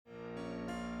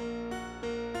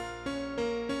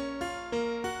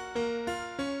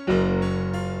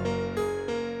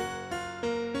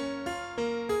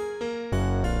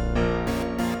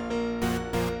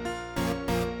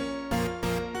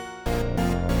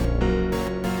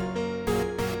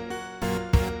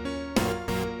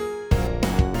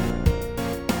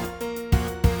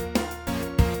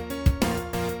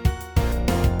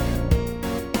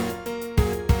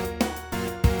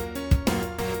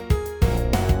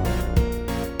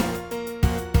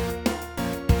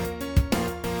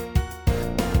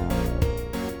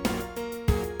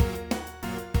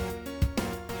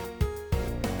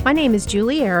My name is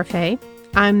Julie Arafeh.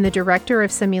 I'm the Director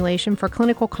of Simulation for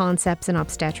Clinical Concepts in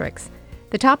Obstetrics.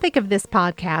 The topic of this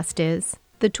podcast is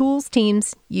the tools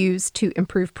teams use to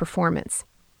improve performance.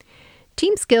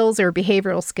 Team skills or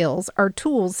behavioral skills are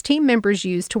tools team members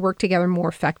use to work together more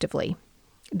effectively.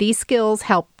 These skills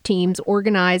help teams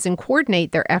organize and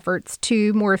coordinate their efforts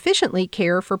to more efficiently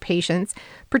care for patients,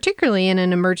 particularly in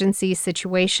an emergency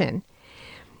situation.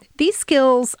 These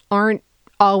skills aren't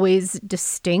always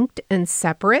distinct and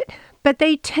separate, but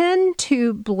they tend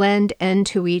to blend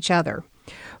into each other.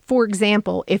 For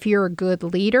example, if you're a good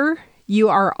leader, you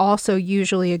are also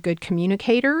usually a good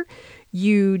communicator,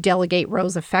 you delegate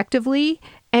roles effectively,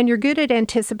 and you're good at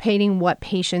anticipating what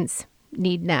patients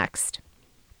need next.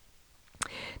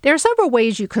 There are several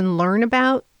ways you can learn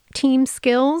about team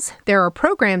skills. There are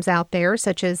programs out there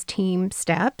such as Team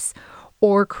Steps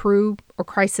or Crew or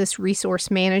Crisis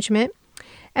Resource Management.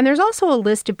 And there's also a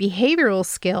list of behavioral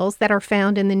skills that are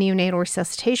found in the neonatal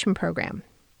resuscitation program.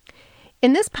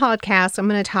 In this podcast, I'm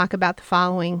going to talk about the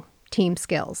following team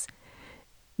skills: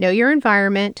 know your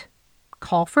environment,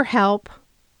 call for help,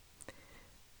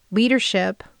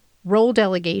 leadership, role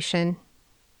delegation,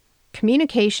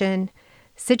 communication,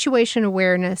 situation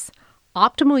awareness,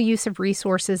 optimal use of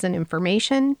resources and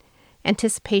information,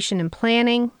 anticipation and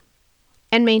planning,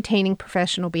 and maintaining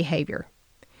professional behavior.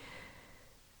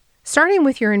 Starting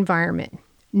with your environment.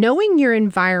 Knowing your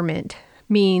environment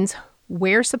means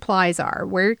where supplies are,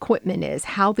 where equipment is,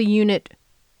 how the unit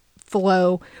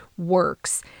flow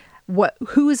works,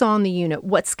 who's on the unit,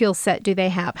 what skill set do they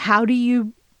have, how do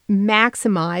you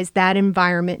maximize that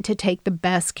environment to take the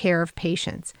best care of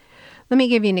patients. Let me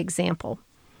give you an example.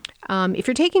 If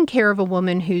you're taking care of a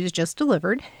woman who's just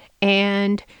delivered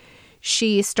and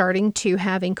she's starting to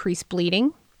have increased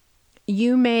bleeding,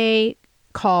 you may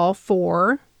call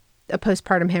for a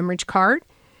postpartum hemorrhage cart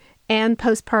and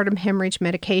postpartum hemorrhage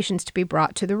medications to be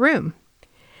brought to the room.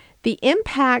 The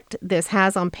impact this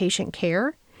has on patient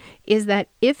care is that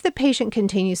if the patient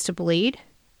continues to bleed,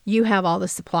 you have all the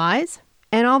supplies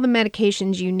and all the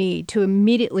medications you need to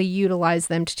immediately utilize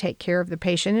them to take care of the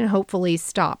patient and hopefully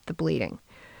stop the bleeding.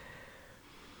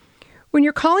 When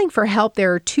you're calling for help,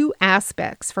 there are two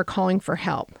aspects for calling for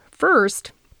help.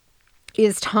 First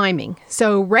is timing.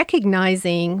 So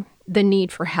recognizing the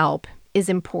need for help is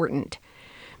important.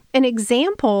 An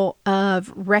example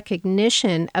of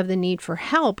recognition of the need for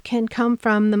help can come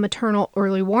from the maternal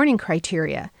early warning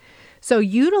criteria. So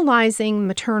utilizing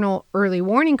maternal early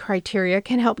warning criteria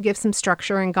can help give some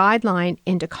structure and guideline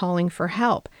into calling for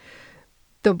help.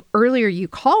 The earlier you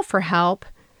call for help,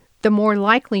 the more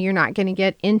likely you're not going to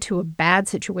get into a bad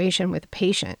situation with a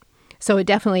patient. So it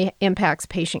definitely impacts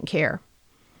patient care.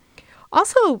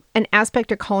 Also, an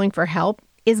aspect of calling for help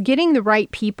is getting the right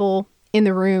people in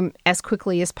the room as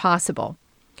quickly as possible.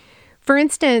 For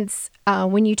instance,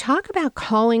 when you talk about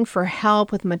calling for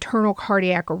help with maternal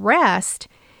cardiac arrest,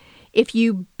 if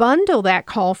you bundle that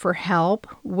call for help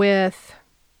with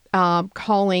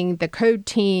calling the code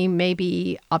team,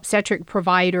 maybe obstetric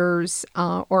providers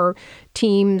or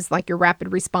teams like your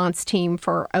rapid response team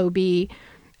for OB,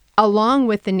 along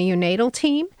with the neonatal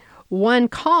team, one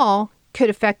call could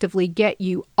effectively get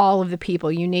you all of the people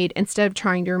you need instead of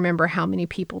trying to remember how many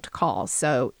people to call.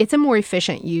 So it's a more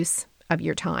efficient use of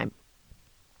your time.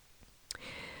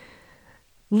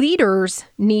 Leaders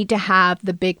need to have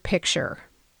the big picture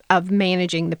of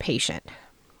managing the patient.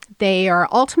 They are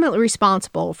ultimately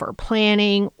responsible for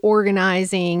planning,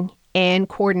 organizing, and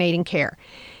coordinating care.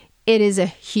 It is a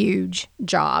huge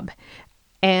job.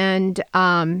 And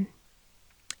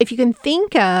if you can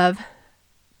think of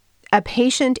a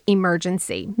patient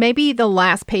emergency, maybe the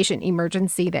last patient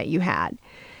emergency that you had,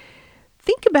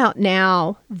 think about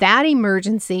now that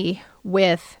emergency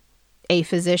with a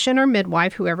physician or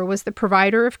midwife, whoever was the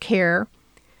provider of care,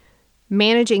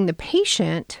 managing the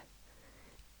patient,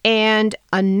 and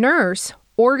a nurse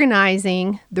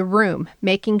organizing the room,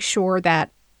 making sure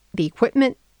that the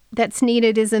equipment that's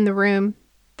needed is in the room,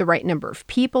 the right number of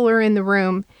people are in the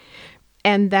room,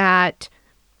 and that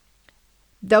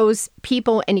those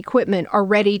people and equipment are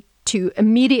ready to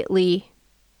immediately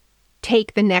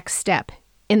take the next step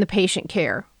in the patient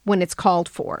care when it's called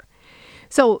for.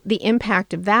 So the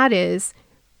impact of that is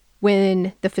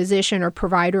when the physician or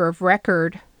provider of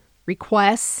record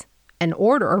requests an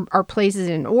order or places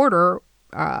an order,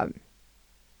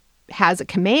 has a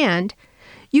command,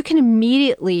 you can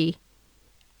immediately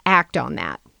act on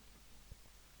that.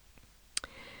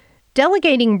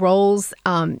 Delegating roles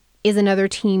is another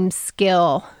team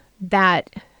skill that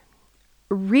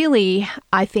really,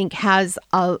 I think, has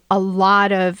a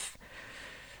lot of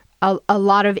a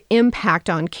lot of impact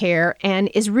on care and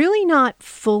is really not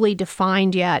fully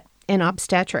defined yet in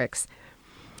obstetrics.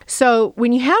 So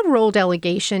when you have role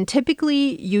delegation,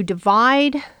 typically you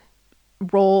divide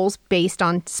roles based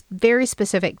on very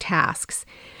specific tasks.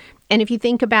 And if you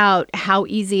think about how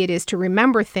easy it is to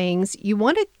remember things, you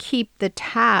want to keep the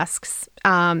tasks,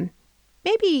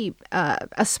 maybe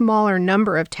a smaller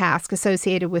number of tasks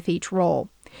associated with each role.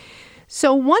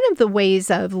 So one of the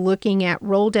ways of looking at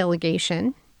role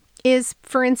delegation is,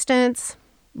 for instance,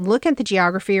 look at the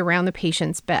geography around the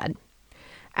patient's bed.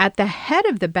 At the head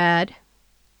of the bed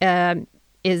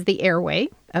is the airway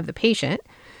of the patient.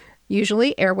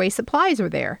 Usually airway supplies are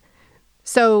there.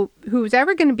 So who's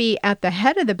ever going to be at the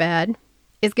head of the bed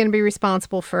is going to be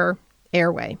responsible for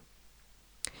airway.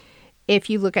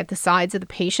 If you look at the sides of the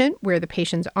patient, where the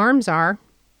patient's arms are,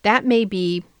 that may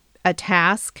be a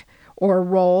task or a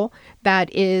role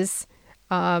that is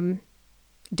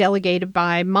delegated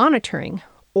by monitoring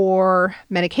or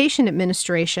medication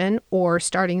administration or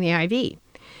starting the IV.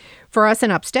 For us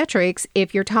in obstetrics,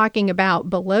 if you're talking about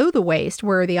below the waist,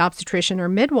 where the obstetrician or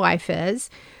midwife is,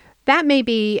 that may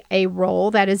be a role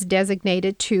that is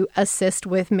designated to assist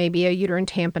with maybe a uterine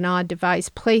tamponade device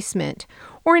placement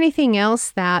or anything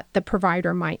else that the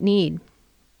provider might need.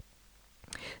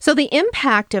 So the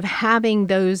impact of having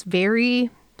those very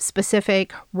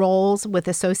specific roles with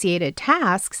associated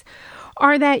tasks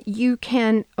are that you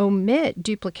can omit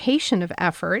duplication of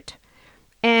effort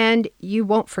and you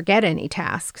won't forget any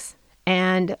tasks.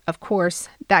 And of course,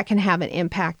 that can have an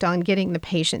impact on getting the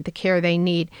patient the care they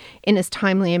need in as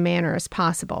timely a manner as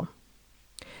possible.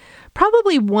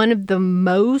 Probably one of the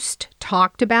most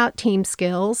talked about team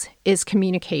skills is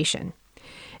communication.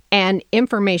 And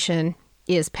information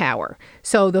is power.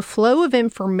 So the flow of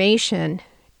information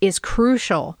is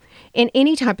crucial in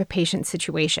any type of patient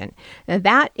situation. Now,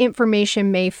 that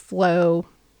information may flow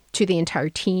to the entire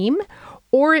team,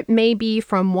 or it may be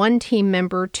from one team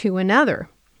member to another.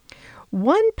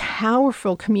 One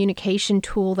powerful communication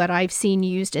tool that I've seen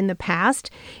used in the past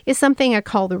is something I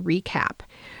call the recap.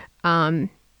 And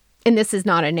this is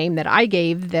not a name that I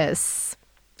gave this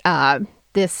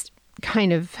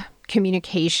kind of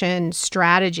communication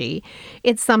strategy.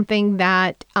 It's something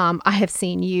that I have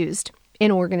seen used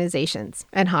in organizations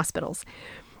and hospitals.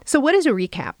 So what is a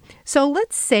recap? So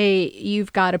let's say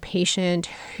you've got a patient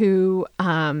who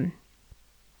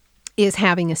is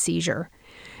having a seizure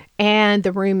and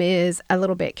the room is a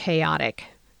little bit chaotic.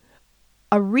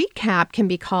 A recap can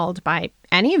be called by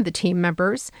any of the team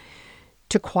members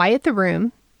to quiet the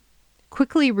room,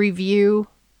 quickly review,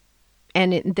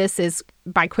 and this is,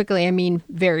 by quickly, I mean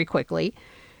very quickly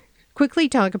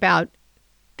talk about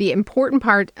the important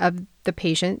part of the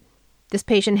patient. This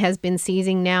patient has been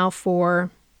seizing now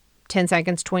for 10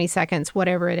 seconds, 20 seconds,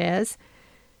 whatever it is.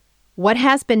 What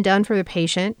has been done for the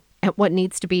patient and what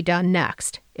needs to be done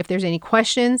next. If there's any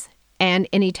questions and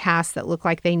any tasks that look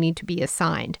like they need to be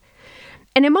assigned.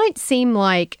 And it might seem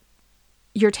like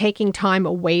you're taking time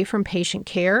away from patient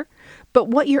care, but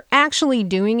what you're actually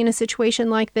doing in a situation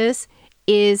like this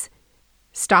is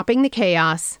stopping the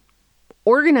chaos,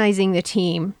 organizing the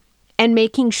team, and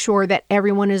making sure that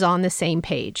everyone is on the same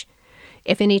page.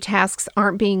 If any tasks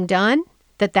aren't being done,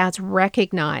 that's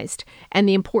recognized, and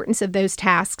the importance of those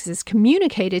tasks is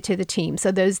communicated to the team,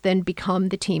 so those then become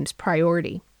the team's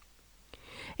priority.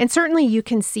 And certainly you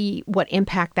can see what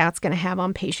impact that's going to have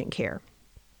on patient care.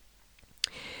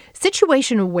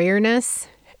 Situation awareness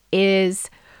is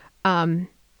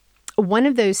one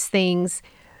of those things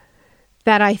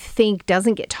that I think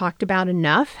doesn't get talked about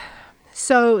enough.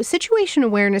 So situation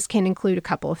awareness can include a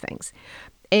couple of things.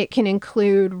 It can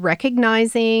include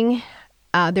recognizing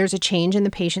there's a change in the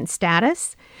patient's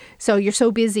status. So you're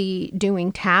so busy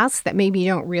doing tasks that maybe you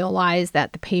don't realize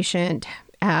that the patient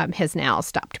has now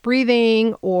stopped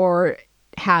breathing or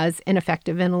has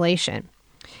ineffective ventilation.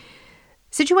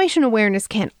 Situation awareness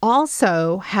can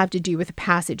also have to do with the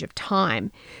passage of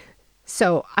time.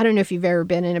 So I don't know if you've ever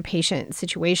been in a patient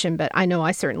situation, but I know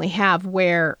I certainly have,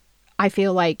 where I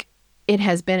feel like it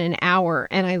has been an hour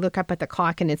and I look up at the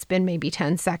clock and it's been maybe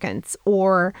 10 seconds,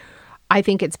 or I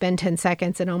think it's been 10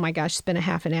 seconds and oh my gosh, it's been a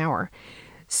half an hour.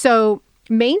 So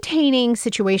maintaining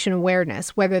situation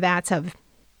awareness, whether that's of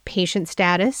patient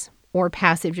status or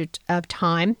passage of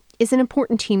time, is an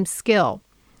important team skill.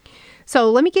 So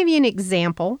let me give you an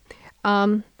example.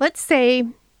 Let's say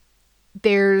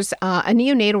there's a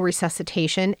neonatal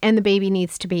resuscitation and the baby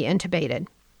needs to be intubated.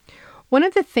 One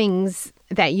of the things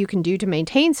that you can do to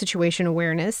maintain situation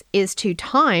awareness is to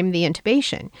time the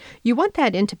intubation. You want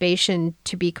that intubation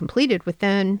to be completed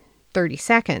within 30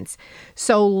 seconds.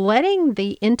 So letting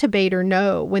the intubator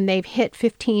know when they've hit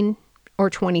 15 or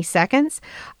 20 seconds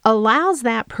allows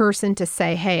that person to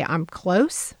say, hey, I'm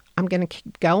close. I'm going to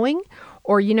keep going.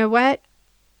 Or you know what?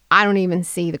 I don't even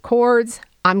see the cords.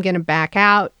 I'm going to back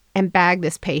out and bag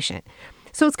this patient.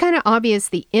 So it's kind of obvious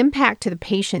the impact to the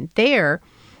patient there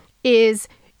is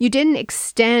you didn't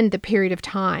extend the period of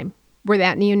time where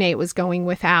that neonate was going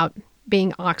without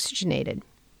being oxygenated.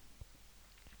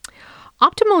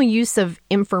 Optimal use of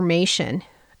information,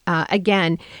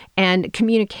 again, and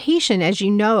communication, as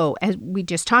you know, as we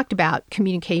just talked about,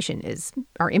 information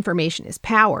is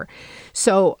power.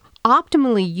 So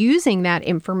optimally using that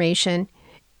information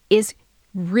is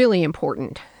really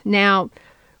important. Now,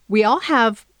 we all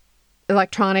have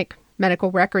electronic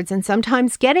medical records, and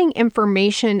sometimes getting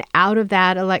information out of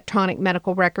that electronic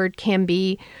medical record can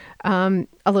be a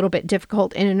little bit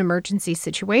difficult in an emergency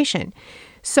situation.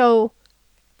 So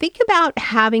think about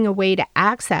having a way to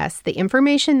access the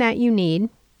information that you need,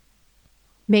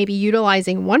 maybe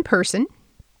utilizing one person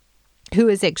who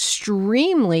is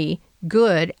extremely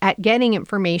good at getting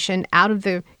information out of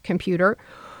the computer,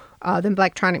 the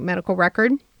electronic medical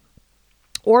record,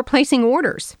 or placing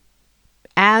orders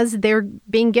as they're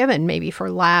being given, maybe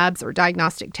for labs or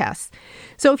diagnostic tests.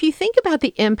 So if you think about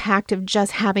the impact of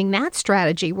just having that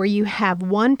strategy where you have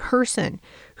one person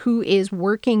who is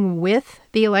working with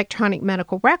the electronic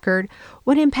medical record,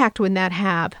 what impact would that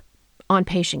have on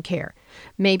patient care?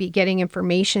 Maybe getting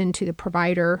information to the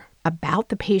provider about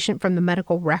the patient from the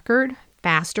medical record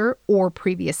faster, or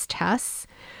previous tests,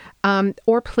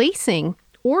 or placing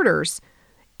orders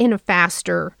in a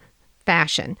faster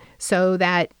fashion so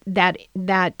that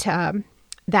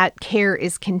care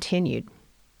is continued.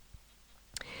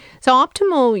 So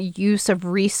optimal use of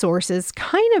resources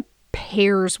kind of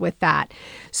pairs with that.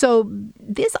 So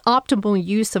this optimal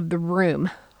use of the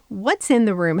room, what's in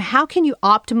the room? How can you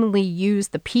optimally use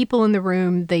the people in the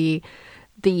room, the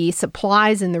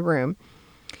supplies in the room?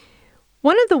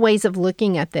 One of the ways of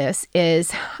looking at this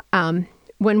is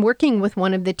when working with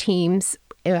one of the teams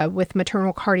with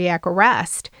maternal cardiac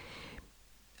arrest,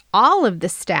 all of the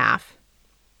staff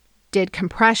did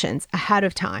compressions ahead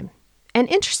of time. And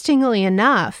interestingly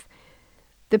enough,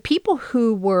 the people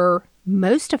who were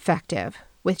most effective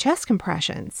with chest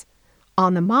compressions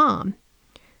on the mom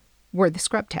were the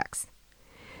scrub techs.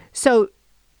 So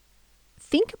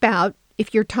think about,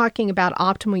 if you're talking about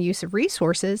optimal use of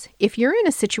resources, if you're in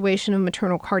a situation of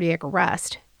maternal cardiac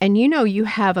arrest and you know you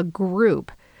have a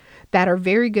group that are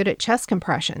very good at chest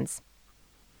compressions,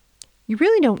 you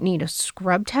really don't need a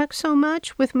scrub tech so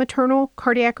much with maternal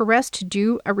cardiac arrest to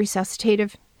do a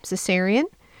resuscitative cesarean.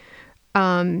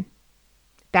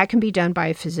 That can be done by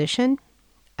a physician.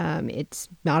 It's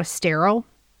not a sterile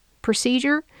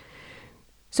procedure.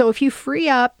 So if you free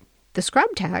up the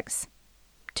scrub techs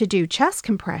to do chest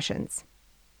compressions,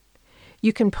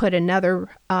 you can put another,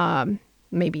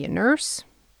 maybe a nurse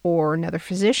or another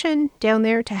physician down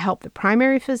there to help the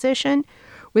primary physician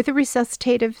with a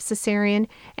resuscitative cesarean,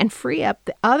 and free up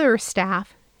the other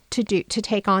staff to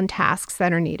take on tasks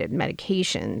that are needed,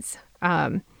 medications,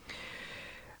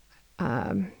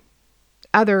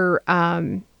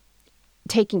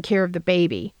 taking care of the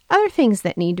baby, other things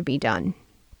that need to be done.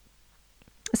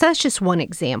 So that's just one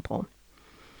example.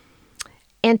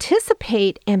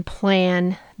 Anticipate and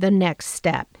plan the next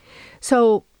step.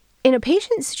 So in a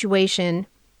patient situation,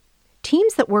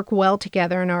 teams that work well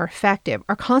together and are effective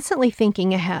are constantly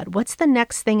thinking ahead. What's the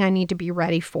next thing I need to be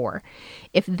ready for?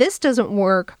 If this doesn't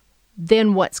work,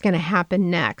 then what's going to happen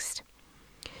next?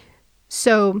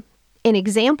 So an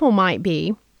example might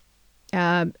be,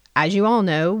 as you all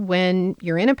know, when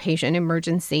you're in a patient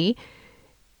emergency,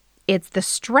 it's the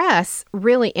stress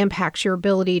really impacts your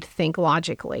ability to think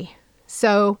logically.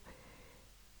 So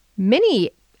many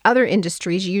other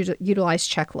industries utilize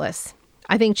checklists.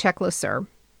 I think checklists are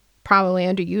probably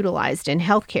underutilized in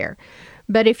healthcare.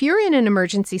 But if you're in an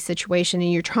emergency situation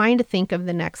and you're trying to think of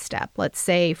the next step, let's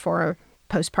say for a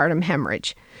postpartum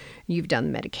hemorrhage, you've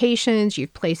done the medications,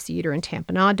 you've placed the uterine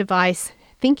tamponade device,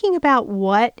 thinking about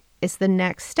what is the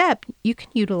next step, you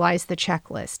can utilize the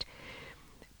checklist.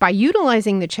 By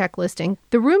utilizing the checklisting,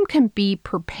 the room can be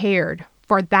prepared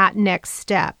for that next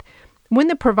step when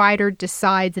the provider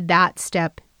decides that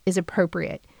step is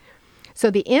appropriate.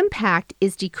 So the impact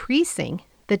is decreasing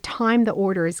the time the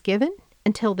order is given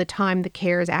until the time the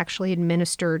care is actually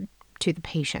administered to the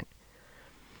patient.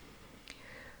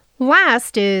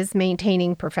 Last is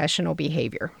maintaining professional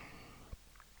behavior.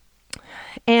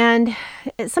 And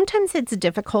sometimes it's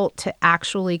difficult to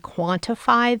actually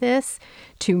quantify this,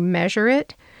 to measure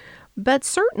it, but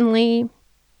certainly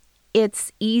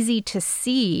it's easy to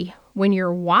see when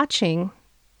you're watching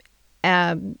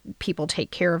people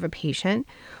take care of a patient,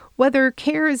 Whether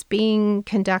care is being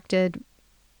conducted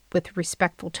with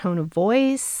respectful tone of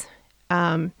voice,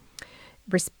 the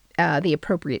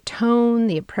appropriate tone,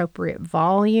 the appropriate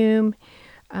volume.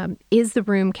 Is the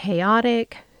room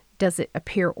chaotic? Does it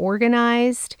appear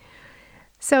organized?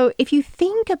 So if you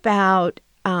think about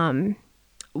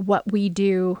what we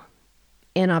do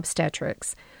in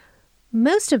obstetrics,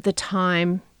 most of the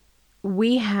time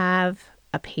we have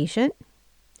a patient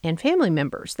and family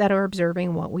members that are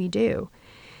observing what we do.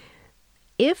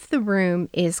 If the room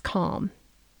is calm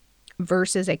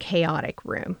versus a chaotic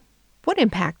room, what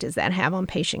impact does that have on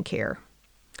patient care?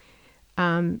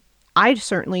 I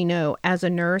certainly know as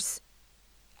a nurse,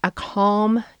 a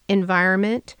calm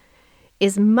environment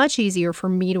is much easier for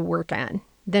me to work in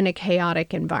than a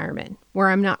chaotic environment where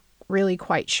I'm not really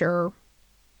quite sure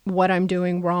what I'm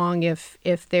doing wrong if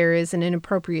there is an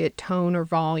inappropriate tone or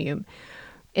volume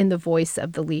in the voice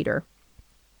of the leader.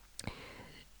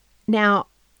 Now,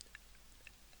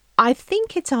 I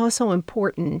think it's also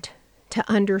important to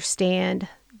understand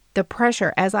the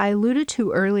pressure, as I alluded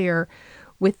to earlier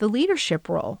with the leadership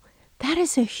role. That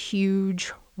is a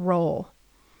huge role.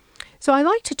 So I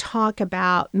like to talk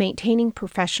about maintaining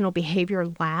professional behavior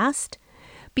last,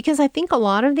 because I think a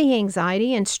lot of the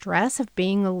anxiety and stress of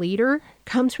being a leader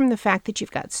comes from the fact that you've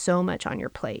got so much on your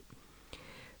plate.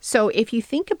 So if you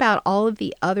think about all of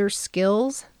the other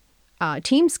skills,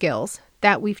 team skills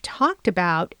that we've talked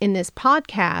about in this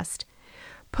podcast,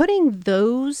 putting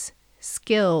those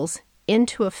skills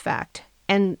into effect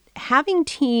and having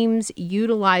teams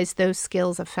utilize those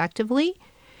skills effectively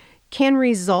can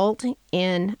result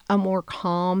in a more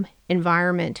calm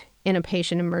environment in a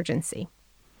patient emergency.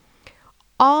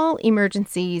 All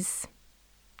emergencies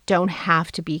don't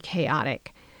have to be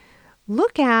chaotic.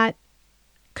 Look at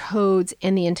codes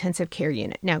in the intensive care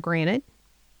unit. Now, granted,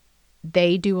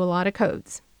 they do a lot of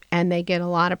codes and they get a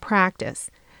lot of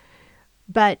practice.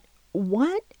 But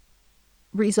what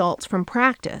results from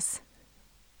practice?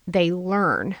 They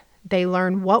learn. They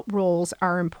learn what roles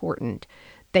are important.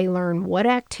 They learn what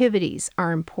activities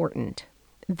are important.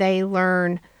 They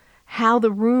learn how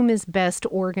the room is best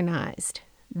organized.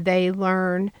 They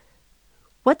learn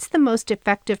what's the most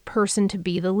effective person to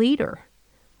be the leader.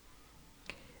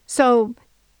 So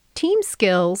team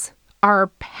skills are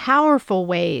powerful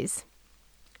ways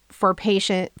for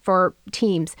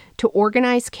teams to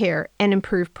organize care and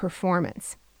improve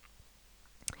performance.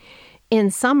 In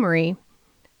summary,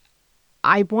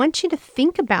 I want you to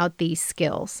think about these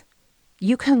skills.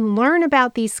 You can learn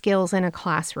about these skills in a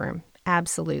classroom,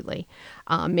 absolutely.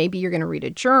 Maybe you're going to read a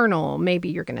journal, maybe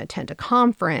you're going to attend a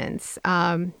conference,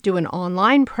 do an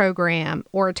online program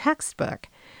or a textbook.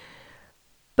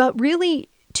 But really,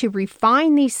 to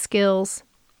refine these skills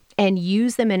and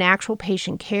use them in actual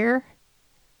patient care,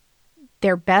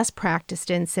 they're best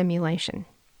practiced in simulation.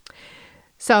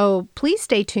 So please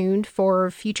stay tuned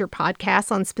for future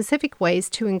podcasts on specific ways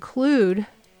to include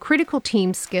critical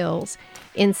team skills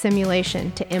in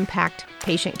simulation to impact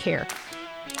patient care.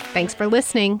 Thanks for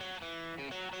listening.